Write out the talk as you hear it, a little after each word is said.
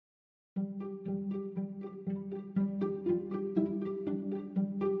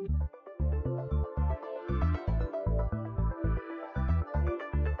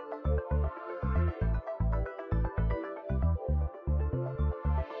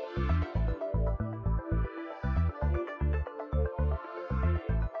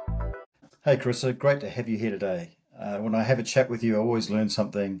Hey, Karissa, great to have you here today. When I have a chat with you, I always learn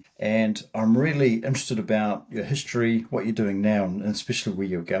something, and I'm really interested about your history, what you're doing now, and especially where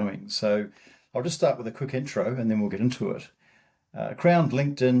you're going. So I'll just start with a quick intro and then we'll get into it. Crowned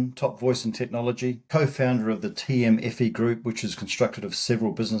LinkedIn top voice in technology, co-founder of the TMFE Group, which is constructed of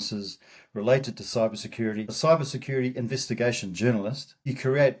several businesses related to cybersecurity, a cybersecurity investigation journalist. You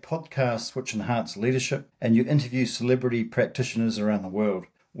create podcasts which enhance leadership, and you interview celebrity practitioners around the world.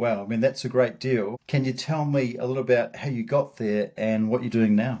 Wow, I mean, that's a great deal. Can you tell me a little about how you got there and what you're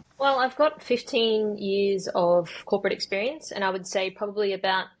doing now? Well, I've got 15 years of corporate experience, and I would say probably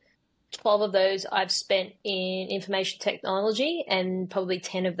about 12 of those I've spent in information technology, and probably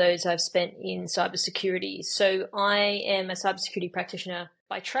 10 of those I've spent in cybersecurity. So I am a cybersecurity practitioner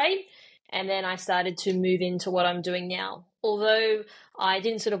by trade, and then I started to move into what I'm doing now. Although I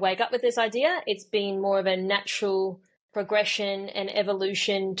didn't sort of wake up with this idea, it's been more of a natural progression and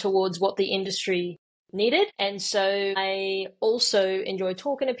evolution towards what the industry needed. And so I also enjoy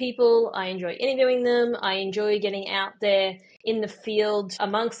talking to people. I enjoy interviewing them. I enjoy getting out there in the field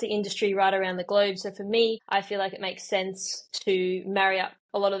amongst the industry right around the globe. So for me, I feel like it makes sense to marry up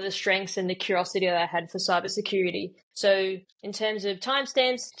a lot of the strengths and the curiosity that I had for cybersecurity. So in terms of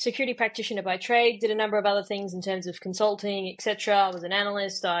timestamps, security practitioner by trade, did a number of other things in terms of consulting, etc. I was an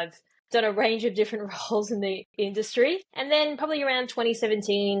analyst. I've done a range of different roles in the industry. And then probably around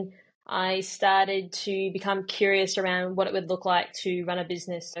 2017, I started to become curious around what it would look like to run a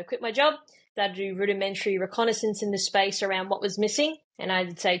business. So I quit my job, started to do rudimentary reconnaissance in the space around what was missing. And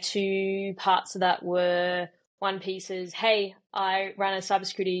I'd say two parts of that were, one piece is, hey, I run a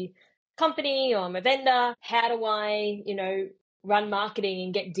cybersecurity company, or I'm a vendor. How do I, run marketing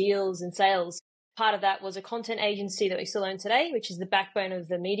and get deals and sales? Part of that was a content agency that we still own today, which is the backbone of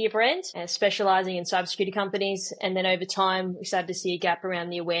the media brand, specializing in cybersecurity companies. And then over time, we started to see a gap around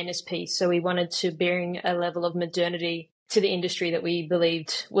the awareness piece. So we wanted to bring a level of modernity to the industry that we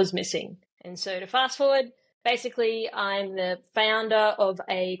believed was missing. And so to fast forward, basically, I'm the founder of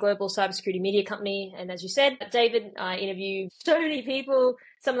a global cybersecurity media company. And as you said, David, I interview so many people.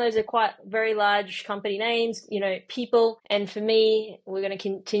 Some of those are quite very large company names, people. And for me, we're going to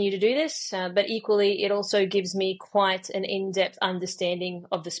continue to do this. But equally, it also gives me quite an in-depth understanding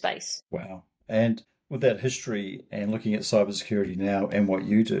of the space. Wow. And with that history and looking at cybersecurity now and what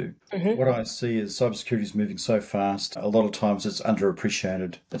you do, what I see is cybersecurity is moving so fast. A lot of times it's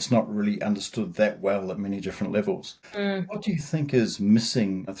underappreciated. It's not really understood that well at many different levels. What do you think is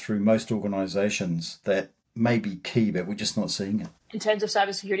missing through most organizations that may be key, but we're just not seeing it? In terms of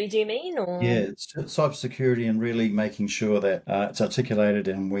cybersecurity, do you mean? Or? Yeah, it's cybersecurity and really making sure that it's articulated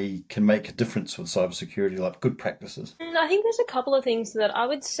and we can make a difference with cybersecurity, like good practices. I think there's a couple of things that I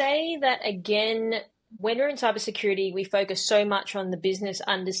would say that, again, when we're in cybersecurity, we focus so much on the business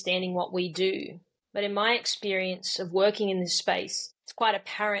understanding what we do. But in my experience of working in this space, it's quite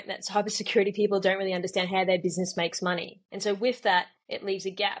apparent that cybersecurity people don't really understand how their business makes money. And so with that, it leaves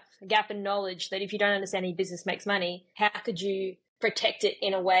a gap in knowledge that if you don't understand how your business makes money, how could you protect it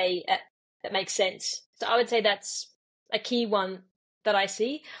in a way that makes sense? So I would say that's a key one that I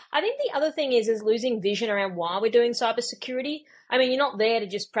see. I think the other thing is losing vision around why we're doing cybersecurity. I mean, you're not there to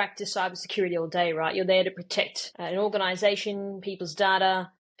just practice cybersecurity all day, right? You're there to protect an organization, people's data,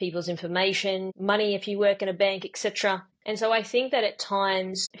 people's information, money if you work in a bank, etc. And so I think that at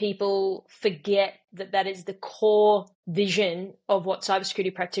times people forget that that is the core vision of what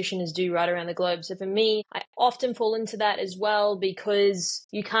cybersecurity practitioners do right around the globe. So for me, I often fall into that as well, because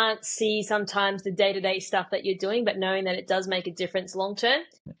you can't see sometimes the day-to-day stuff that you're doing, but knowing that it does make a difference long term.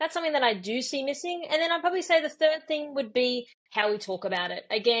 That's something that I do see missing. And then I'd probably say the third thing would be how we talk about it.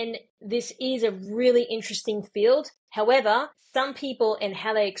 Again, this is a really interesting field. However, some people and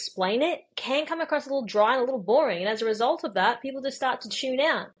how they explain it can come across a little dry and a little boring. And as a result of that, people just start to tune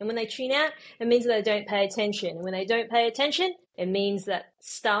out. And when they tune out, it means that they don't pay attention. And when they don't pay attention, it means that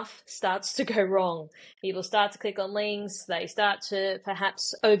stuff starts to go wrong. People start to click on links. They start to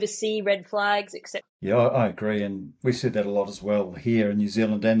perhaps oversee red flags, etc. Yeah, I agree. And we see that a lot as well here in New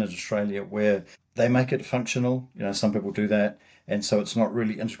Zealand and in Australia, where they make it functional. Some people do that. And so it's not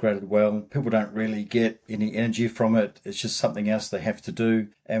really integrated well. People don't really get any energy from it. It's just something else they have to do.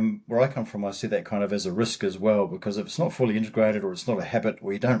 And where I come from, I see that kind of as a risk as well, because if it's not fully integrated or it's not a habit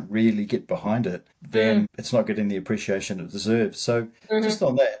or you don't really get behind it, then it's not getting the appreciation it deserves. So just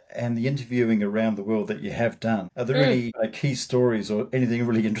on that and the interviewing around the world that you have done, are there any key stories or anything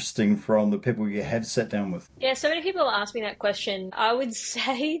really interesting from the people you have sat down with? Yeah, so many people ask me that question. I would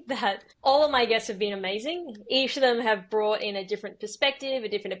say that all of my guests have been amazing. Each of them have brought in a different perspective, a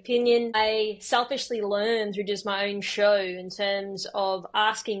different opinion. I selfishly learned through just my own show in terms of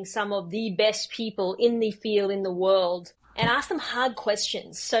asking some of the best people in the field, in the world, and ask them hard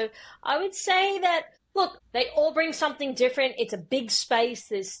questions. So I would say that, look, they all bring something different. It's a big space.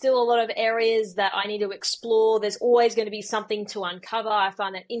 There's still a lot of areas that I need to explore. There's always going to be something to uncover. I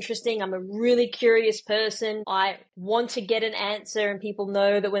find that interesting. I'm a really curious person. I want to get an answer, and people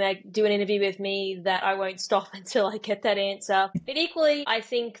know that when they do an interview with me that I won't stop until I get that answer. But equally, I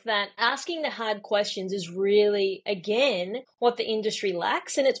think that asking the hard questions is really, again, what the industry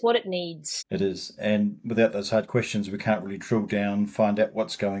lacks, and it's what it needs. It is. And without those hard questions, we can't really drill down, find out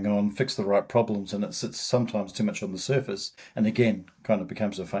what's going on, fix the right problems, and it sits sometimes too much on the surface, and again, kind of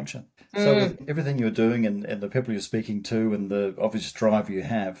becomes a function. So with everything you're doing and the people you're speaking to and the obvious drive you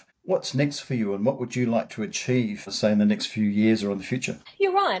have, what's next for you, and what would you like to achieve, say, in the next few years or in the future?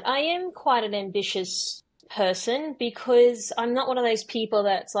 You're right. I am quite an ambitious person because I'm not one of those people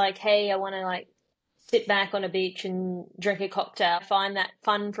that's like, hey, I want to sit back on a beach and drink a cocktail. I find that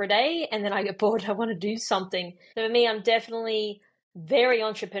fun for a day, and then I get bored. I want to do something. So for me, I'm definitely very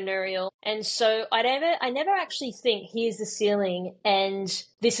entrepreneurial. And so I never actually think, here's the ceiling and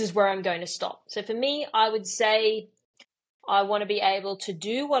this is where I'm going to stop. So for me, I would say I want to be able to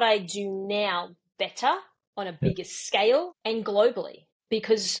do what I do now better on a bigger scale and globally,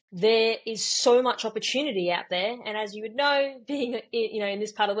 because there is so much opportunity out there. And as you would know, being in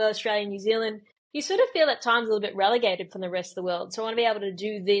this part of the world, Australia and New Zealand, you sort of feel at times a little bit relegated from the rest of the world. So I want to be able to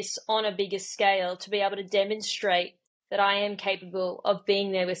do this on a bigger scale, to be able to demonstrate that I am capable of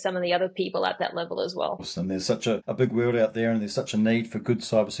being there with some of the other people at that level as well. And there's such a big world out there, and there's such a need for good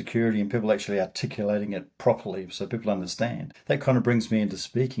cybersecurity and people actually articulating it properly so people understand. That kind of brings me into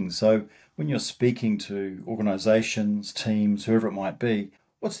speaking. So when you're speaking to organisations, teams, whoever it might be,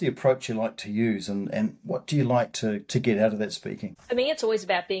 what's the approach you like to use, and what do you like to get out of that speaking? For me, it's always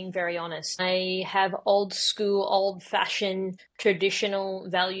about being very honest. I have old school, old fashioned, traditional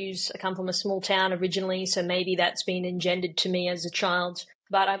values. I come from a small town originally, so maybe that's been engendered to me as a child.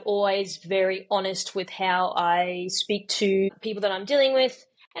 But I'm always very honest with how I speak to people that I'm dealing with,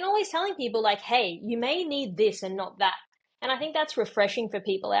 and always telling people like, hey, you may need this and not that. And I think that's refreshing for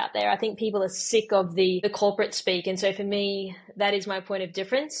people out there. I think people are sick of the corporate speak. And so for me, that is my point of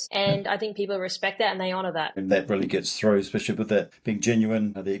difference. And I think people respect that and they honour that. And that really gets through, especially with that being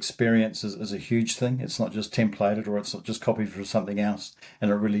genuine. The experience is a huge thing. It's not just templated, or it's not just copied from something else.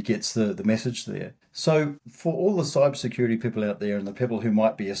 And it really gets the message there. So for all the cybersecurity people out there and the people who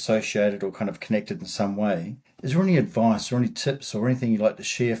might be associated or kind of connected in some way, is there any advice or any tips or anything you'd like to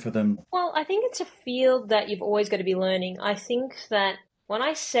share for them? Well, I think it's a field that you've always got to be learning. I think that when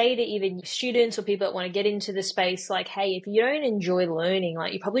I say to even students or people that want to get into the space, like, hey, if you don't enjoy learning,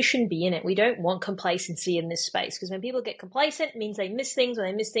 you probably shouldn't be in it. We don't want complacency in this space, because when people get complacent, it means they miss things. When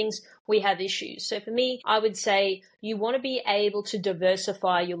they miss things, we have issues. So for me, I would say you want to be able to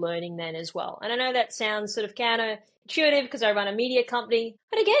diversify your learning then as well. And I know that sounds sort of counterintuitive because I run a media company.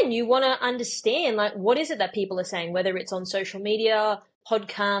 But again, you want to understand, what is it that people are saying, whether it's on social media,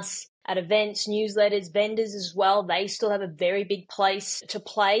 podcasts, at events, newsletters, vendors as well. They still have a very big place to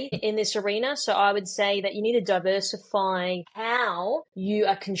play in this arena. So I would say that you need to diversify how you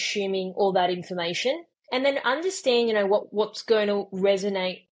are consuming all that information, and then understand, what's going to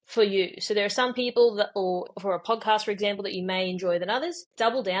resonate for you. So there are some people that, or for a podcast, for example, that you may enjoy than others.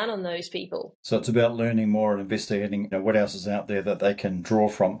 Double down on those people. So it's about learning more and investigating what else is out there that they can draw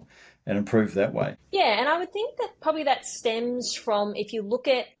from and improve that way. Yeah, and I would think that probably that stems from, if you look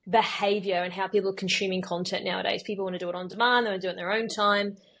at behavior and how people are consuming content nowadays, people want to do it on demand, they want to do it in their own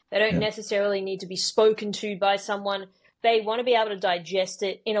time. They don't necessarily need to be spoken to by someone. They want to be able to digest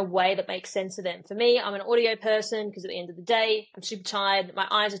it in a way that makes sense to them. For me, I'm an audio person because at the end of the day, I'm super tired, my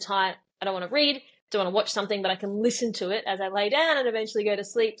eyes are tired, I don't want to read, don't want to watch something, but I can listen to it as I lay down and eventually go to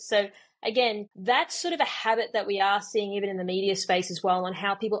sleep. So again, that's sort of a habit that we are seeing even in the media space as well, on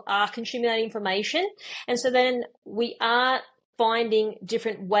how people are consuming that information. And so then we are finding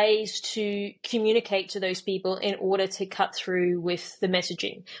different ways to communicate to those people in order to cut through with the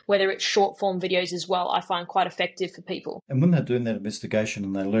messaging, whether it's short form videos as well, I find quite effective for people. And when they're doing that investigation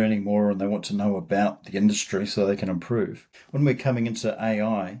and they're learning more and they want to know about the industry so they can improve, when we're coming into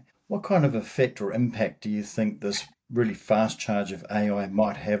AI, what kind of effect or impact do you think this really fast charge of AI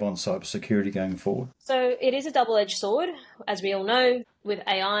might have on cybersecurity going forward? So it is a double-edged sword. As we all know, with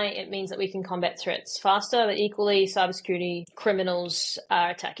AI, it means that we can combat threats faster, but equally cybersecurity criminals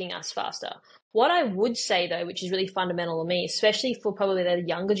are attacking us faster. What I would say, though, which is really fundamental to me, especially for probably the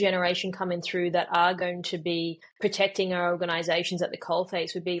younger generation coming through that are going to be protecting our organizations at the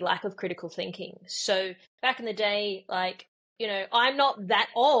coalface, would be lack of critical thinking. So back in the day, I'm not that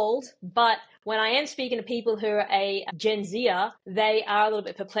old, but when I am speaking to people who are a Gen Zer, they are a little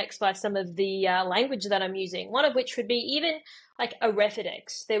bit perplexed by some of the language that I'm using. One of which would be even like a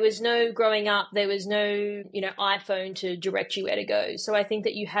Refidex. There was no growing up, there was no, iPhone to direct you where to go. So I think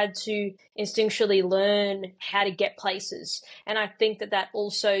that you had to instinctually learn how to get places. And I think that that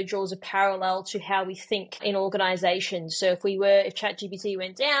also draws a parallel to how we think in organizations. So if ChatGPT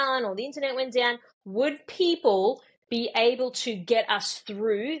went down or the internet went down, would people be able to get us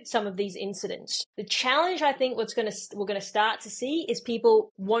through some of these incidents? The challenge, I think, we're going to start to see is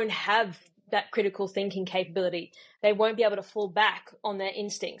people won't have that critical thinking capability. They won't be able to fall back on their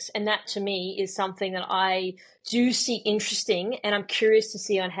instincts. And that to me is something that I do see interesting, and I'm curious to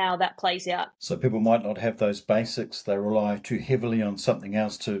see on how that plays out. So people might not have those basics. They rely too heavily on something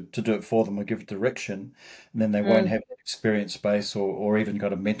else to do it for them or give direction. And then they won't have that experience base or even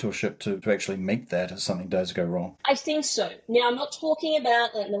got a mentorship to actually meet that if something does go wrong. I think so. Now, I'm not talking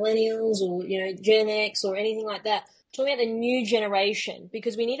about like millennials or, Gen X or anything like that. Talking about the new generation,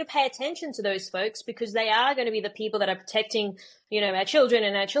 because we need to pay attention to those folks, because they are going to be the people that are protecting, our children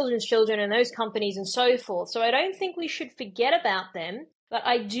and our children's children and those companies and so forth. So I don't think we should forget about them, but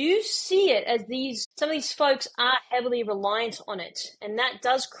I do see it as some of these folks are heavily reliant on it. And that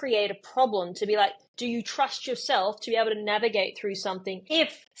does create a problem to be like, do you trust yourself to be able to navigate through something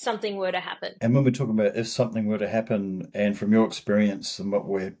if something were to happen? And when we're talking about if something were to happen, and from your experience and what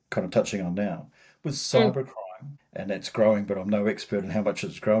we're kind of touching on now, with cybercrime, and it's growing, but I'm no expert in how much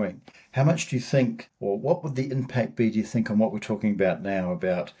it's growing. How much do you think, or what would the impact be, do you think, on what we're talking about now,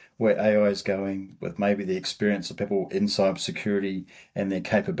 about where AI is going with maybe the experience of people in cybersecurity and their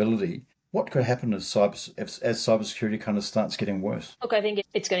capability? What could happen as cybersecurity kind of starts getting worse? Look, I think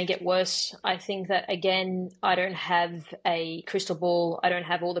it's going to get worse. I think that, again, I don't have a crystal ball. I don't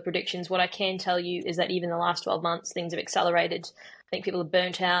have all the predictions. What I can tell you is that even in the last 12 months, things have accelerated. I think people are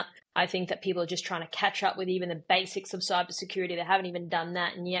burnt out. I think that people are just trying to catch up with even the basics of cybersecurity. They haven't even done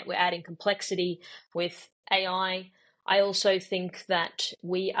that, and yet we're adding complexity with AI. I also think that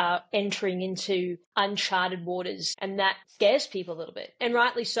we are entering into uncharted waters, and that scares people a little bit, and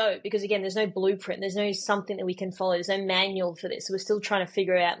rightly so, because again, there's no blueprint, there's no something that we can follow, there's no manual for this. So we're still trying to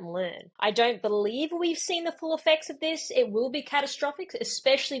figure it out and learn. I don't believe we've seen the full effects of this. It will be catastrophic,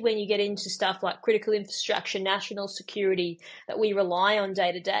 especially when you get into stuff like critical infrastructure, national security that we rely on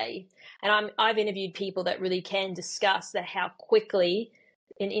day to day. And I've interviewed people that really can discuss that how quickly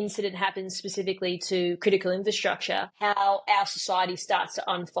an incident happens specifically to critical infrastructure, how our society starts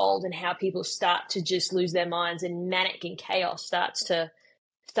to unfold and how people start to just lose their minds and manic and chaos starts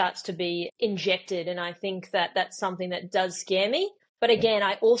to be injected. And I think that that's something that does scare me. But again,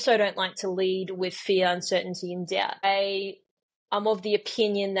 I also don't like to lead with fear, uncertainty, and doubt. I'm of the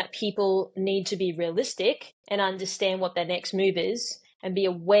opinion that people need to be realistic and understand what their next move is and be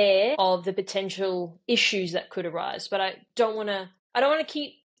aware of the potential issues that could arise. But I don't want to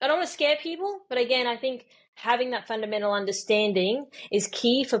scare people, but again, I think having that fundamental understanding is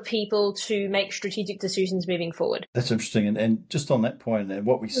key for people to make strategic decisions moving forward. That's interesting. And just on that point, and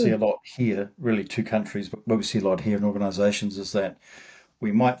what we see a lot here, really two countries, but what we see a lot here in organizations is that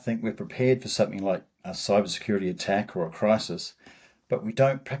we might think we're prepared for something like a cybersecurity attack or a crisis, but we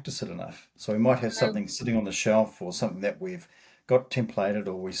don't practice it enough. So we might have something sitting on the shelf or something that we've got templated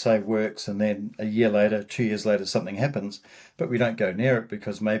or we say works, and then a year later, 2 years later, something happens, but we don't go near it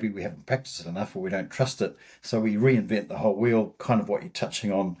because maybe we haven't practiced it enough or we don't trust it. So we reinvent the whole wheel, kind of what you're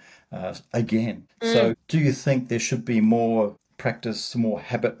touching on again. So do you think there should be more practice, more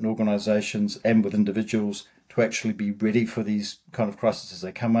habit in organizations and with individuals to actually be ready for these kind of crises as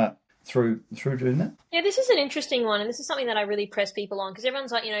they come up through doing that? Yeah, this is an interesting one, and this is something that I really press people on, because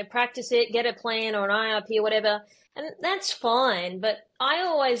everyone's like, practice it, get a plan or an IRP or whatever, and that's fine. But I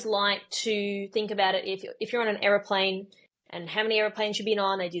always like to think about it if you're on an aeroplane, and how many airplanes you've been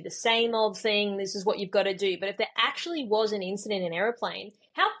on, they do the same old thing, this is what you've got to do. But if there actually was an incident in an airplane,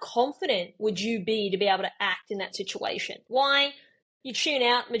 how confident would you be to be able to act in that situation? Why? You tune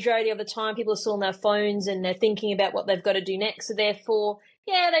out majority of the time, people are still on their phones and they're thinking about what they've got to do next. So therefore,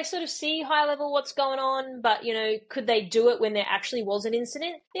 yeah, they sort of see high level what's going on, but, could they do it when there actually was an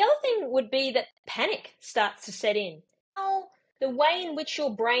incident? The other thing would be that panic starts to set in. The way in which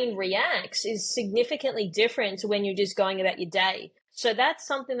your brain reacts is significantly different to when you're just going about your day. So that's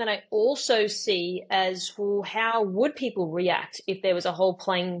something that I also see as, well, how would people react if there was a whole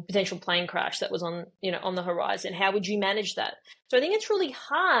potential plane crash that was on the horizon? How would you manage that? So I think it's really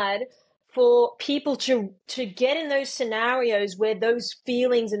hard for people to get in those scenarios where those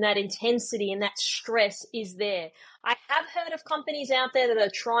feelings and that intensity and that stress is there. I have heard of companies out there that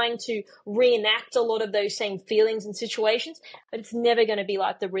are trying to reenact a lot of those same feelings and situations, but it's never going to be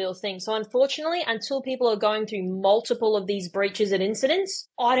like the real thing. So unfortunately, until people are going through multiple of these breaches and incidents,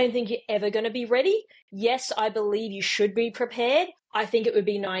 I don't think you're ever going to be ready. Yes, I believe you should be prepared. I think it would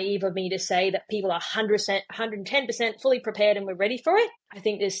be naive of me to say that people are 100%, 110% fully prepared and we're ready for it. I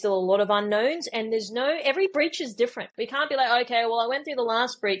think there's still a lot of unknowns, and every breach is different. We can't be like, okay, well, I went through the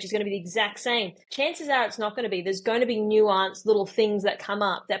last breach, it's going to be the exact same. Chances are it's not going to be. There's going to be nuanced little things that come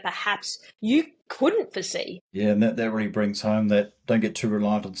up that perhaps you couldn't foresee. Yeah, and that really brings home that don't get too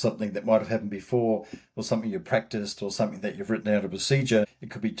reliant on something that might have happened before, or something you practiced, or something that you've written out a procedure. It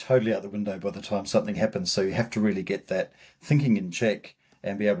could be totally out the window by the time something happens. So you have to really get that thinking in check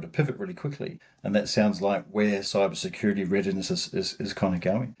and be able to pivot really quickly. And that sounds like where cybersecurity readiness is kind of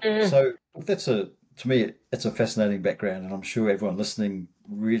going. So to me, it's a fascinating background, and I'm sure everyone listening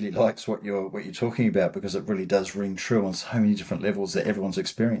really likes what you're talking about, because it really does ring true on so many different levels that everyone's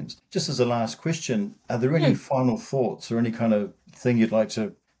experienced. Just as a last question, are there any final thoughts or any kind of thing you'd like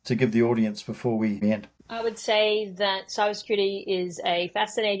to give the audience before we end? I would say that cybersecurity is a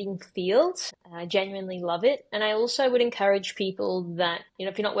fascinating field. I genuinely love it. And I also would encourage people that,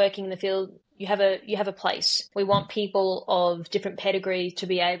 if you're not working in the field, you have a place. We want people of different pedigree to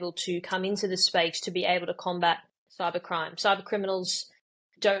be able to come into the space to be able to combat cybercrime. Cybercriminals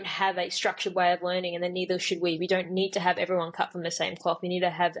don't have a structured way of learning, and then neither should we. We don't need to have everyone cut from the same cloth. We need to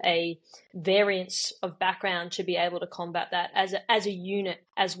have a variance of background to be able to combat that as a unit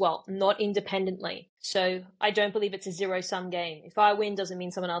as well, not independently. So I don't believe it's a zero-sum game. If I win doesn't mean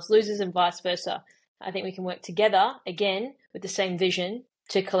someone else loses, and vice versa. I think we can work together, again, with the same vision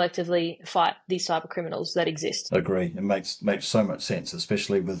to collectively fight these cyber criminals that exist. I agree. It makes so much sense,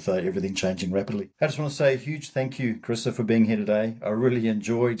 especially with everything changing rapidly. I just want to say a huge thank you, Karissa, for being here today. I really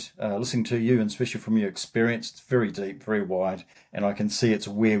enjoyed listening to you, and especially from your experience. It's very deep, very wide, and I can see it's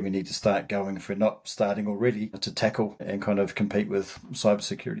where we need to start going if we're not starting already to tackle and kind of compete with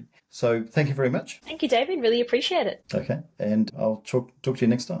cybersecurity. So thank you very much. Thank you, David. Really appreciate it. Okay, and I'll talk to you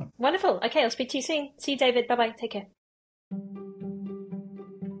next time. Wonderful. Okay, I'll speak to you soon. See you, David. Bye-bye. Take care.